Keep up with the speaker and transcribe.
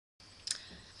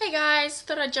Hey guys,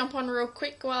 thought I'd jump on real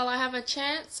quick while I have a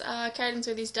chance. Kaiden's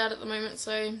with his dad at the moment,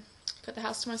 so got the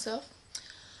house to myself.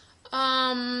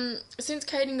 Since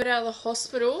Kaiden got out of the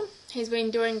hospital, he's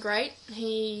been doing great.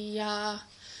 We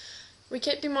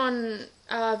kept him on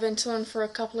Ventolin for a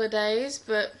couple of days,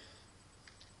 but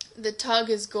the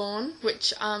tug is gone,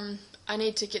 which I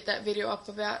need to get that video up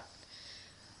about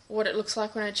what it looks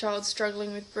like when a child's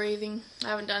struggling with breathing. I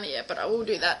haven't done it yet, but I will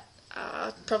do that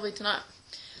probably tonight.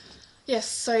 Yes,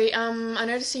 so I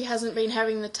noticed he hasn't been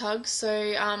having the tug,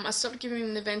 so I stopped giving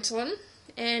him the Ventolin,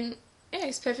 and yeah,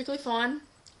 he's perfectly fine.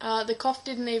 The cough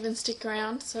didn't even stick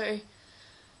around, so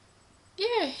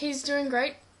yeah, he's doing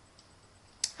great.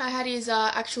 I had his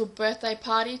actual birthday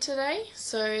party today,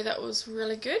 so that was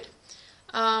really good.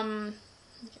 You can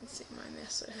see my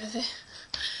mess over there.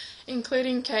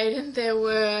 Including Kaiden, there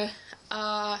were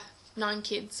 9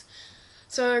 kids.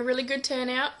 So a really good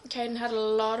turnout. Kaiden had a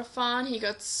lot of fun. He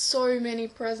got so many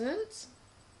presents.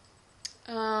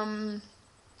 What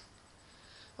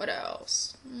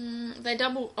else? It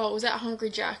was at Hungry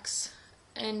Jack's,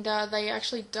 and they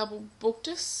actually double booked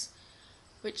us,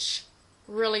 which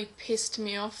really pissed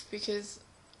me off because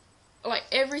like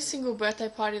every single birthday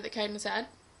party that Kaiden's had,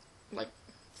 like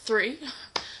 3,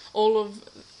 all of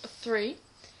 3,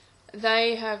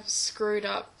 they have screwed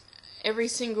up. Every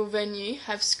single venue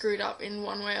have screwed up in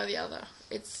one way or the other.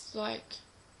 It's like,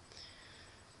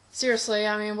 seriously,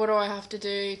 I mean, what do I have to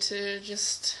do to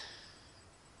just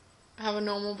have a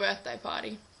normal birthday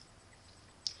party?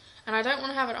 And I don't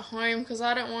want to have it at home because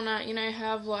I don't want to,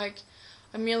 have like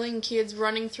a million kids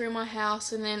running through my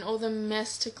house and then all the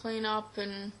mess to clean up,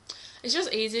 and it's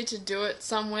just easier to do it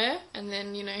somewhere, and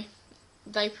then,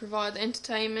 they provide the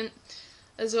entertainment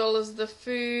as well as the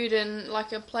food and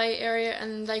like a play area,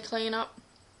 and they clean up.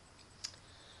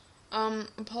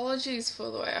 Apologies for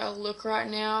the way I look right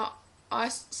now. I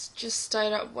just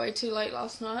stayed up way too late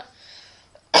last night,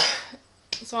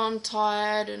 so I'm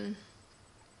tired, and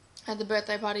had the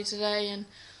birthday party today, and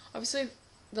obviously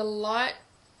the light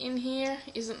in here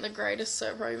isn't the greatest, so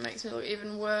it probably makes me look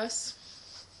even worse.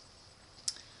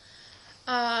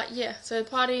 Yeah, so the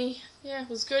party,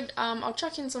 was good. I'll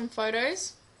chuck in some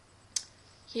photos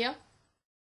here.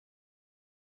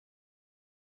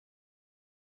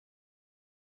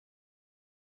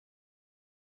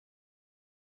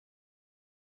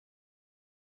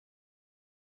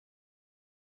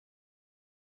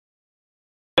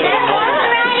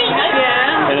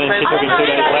 And then she took it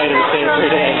 2 days later to see it 3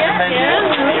 days.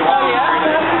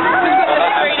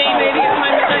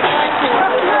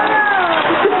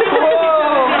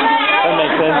 That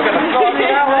makes sense.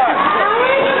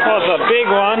 Well, it's a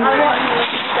big one.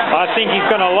 I think he's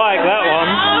going to like that one.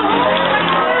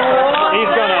 He's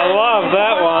going to love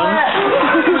that one.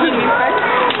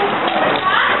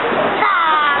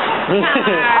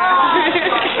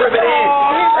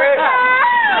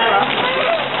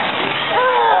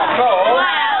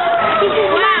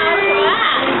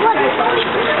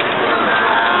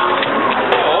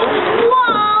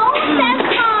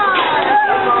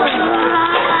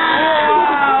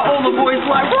 All the boys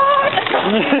like, what?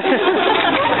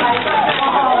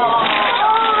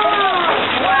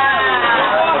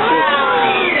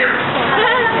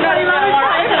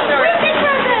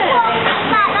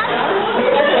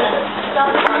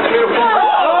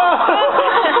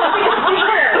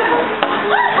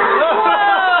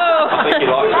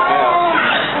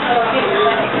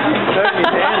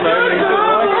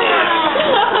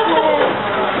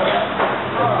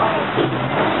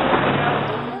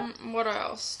 What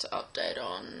else to update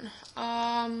on?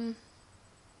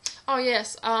 Oh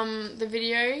yes, the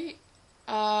video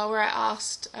where I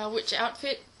asked which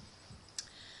outfit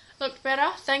looked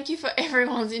better. Thank you for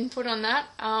everyone's input on that.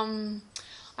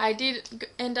 I did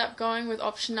end up going with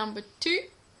option number 2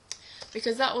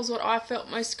 because that was what I felt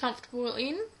most comfortable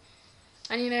in.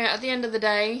 And at the end of the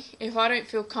day, if I don't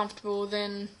feel comfortable,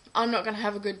 then I'm not going to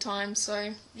have a good time.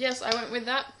 So yes, I went with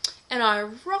that, and I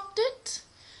rocked it.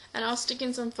 And I'll stick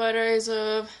in some photos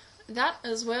of that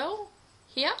as well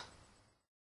here.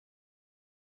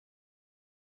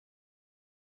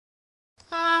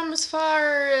 As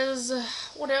far as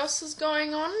what else is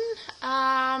going on,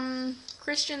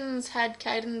 Christian's had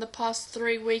Kaiden the past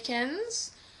 3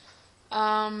 weekends.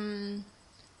 So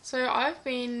I've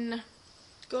been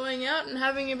going out and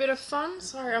having a bit of fun.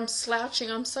 Sorry, I'm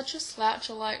slouching. I'm such a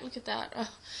sloucher. Like, look at that.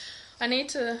 I need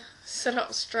to sit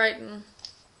up straight and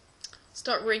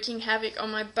start wreaking havoc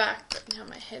on my back, but now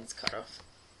my head's cut off.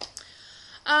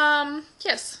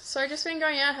 Yes, so I've just been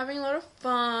going out, having a lot of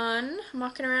fun,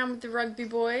 mucking around with the rugby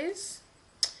boys.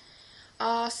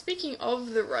 Speaking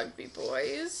of the rugby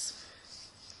boys,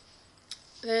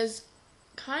 there's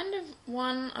kind of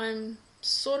one I'm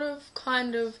sort of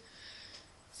kind of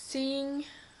seeing.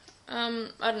 I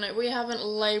don't know, we haven't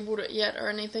labelled it yet or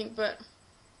anything, but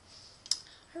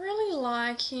I really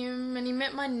like him, and he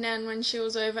met my nan when she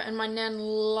was over, and my nan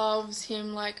loves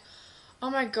him. Like, oh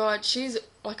my god, she's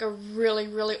like a really,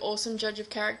 really awesome judge of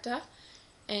character,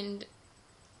 and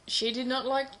she did not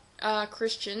like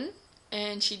Christian,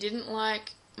 and she didn't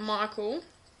like Michael.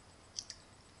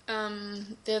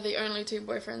 They're the only two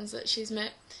boyfriends that she's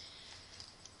met,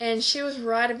 and she was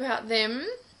right about them,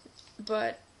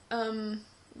 but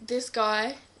this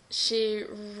guy she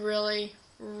really,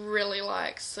 really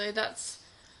likes, so that's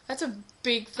a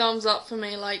big thumbs up for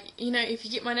me. Like, you know, if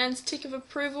you get my nan's tick of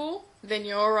approval, then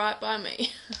you're alright by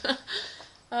me.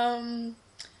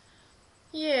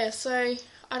 Yeah, so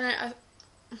I don't know,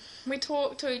 we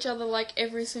talk to each other like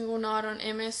every single night on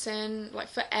MSN, like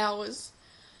for hours,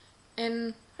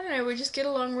 and I don't know, we just get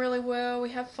along really well,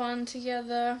 we have fun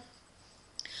together.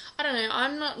 I don't know,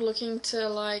 I'm not looking to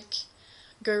like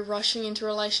go rushing into a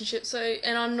relationship, so,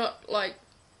 and I'm not like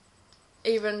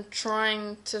even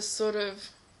trying to sort of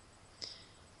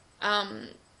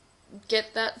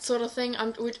get that sort of thing.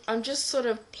 I'm just sort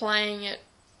of playing it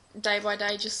day by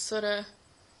day, just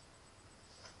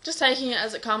taking it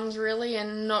as it comes really,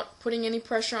 and not putting any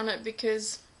pressure on it,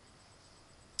 because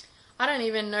I don't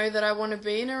even know that I want to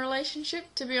be in a relationship,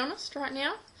 to be honest, right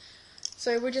now.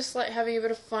 So we're just like having a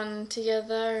bit of fun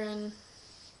together, and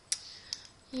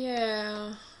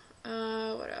yeah.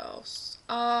 What else?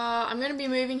 I'm going to be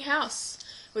moving house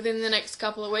within the next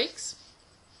couple of weeks.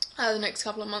 The next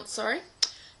couple of months, sorry.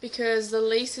 Because the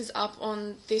lease is up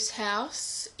on this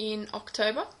house in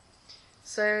October.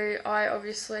 So I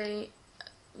obviously,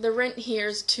 the rent here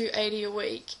is $280 a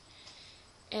week,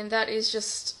 and that is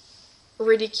just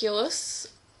ridiculous.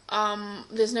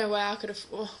 There's no way I could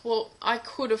I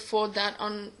could afford that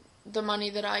on the money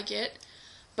that I get,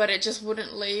 but it just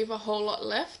wouldn't leave a whole lot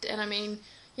left. And I mean,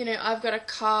 you know, I've got a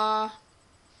car,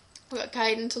 I've got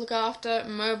Kaiden to look after,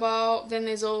 mobile, then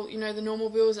there's all, you know, the normal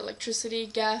bills, electricity,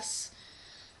 gas,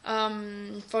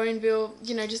 phone bill,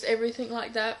 you know, just everything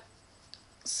like that.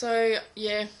 So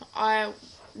yeah, I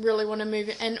really want to move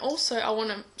in, and also I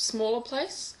want a smaller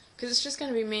place, because it's just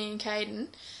going to be me and Kaiden,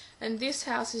 and this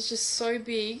house is just so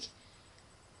big,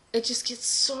 it just gets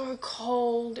so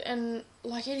cold, and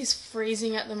like it is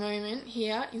freezing at the moment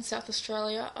here in South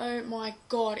Australia. Oh my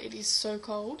god, it is so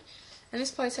cold. And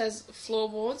this place has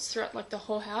floorboards throughout like the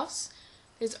whole house.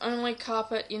 There's only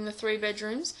carpet in the 3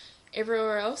 bedrooms.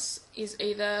 Everywhere else is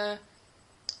either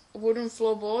wooden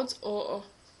floorboards or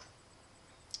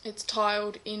it's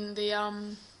tiled in the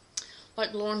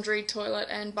like laundry, toilet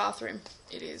and bathroom.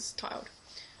 It is tiled.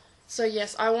 So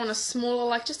yes, I want a smaller,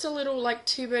 like just a little like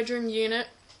 2-bedroom unit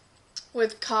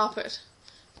with carpet,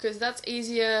 because that's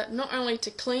easier not only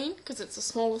to clean because it's a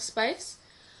smaller space,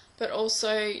 but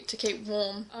also to keep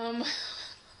warm.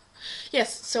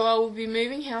 Yes, so I will be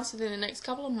moving house within the next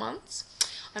couple of months.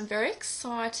 I'm very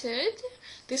excited.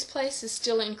 This place is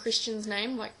still in Christian's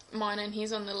name, like mine and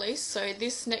his on the lease, so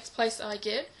this next place I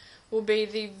get will be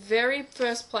the very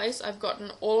first place I've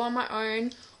gotten all on my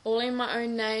own, all in my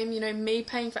own name, you know, me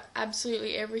paying for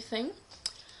absolutely everything.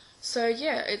 So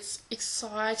yeah, it's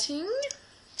exciting.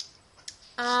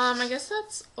 I guess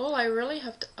that's all I really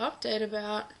have to update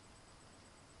about.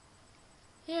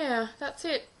 Yeah, that's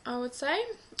it, I would say.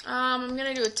 I'm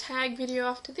going to do a tag video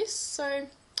after this, so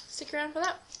stick around for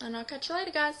that, and I'll catch you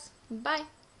later, guys. Bye.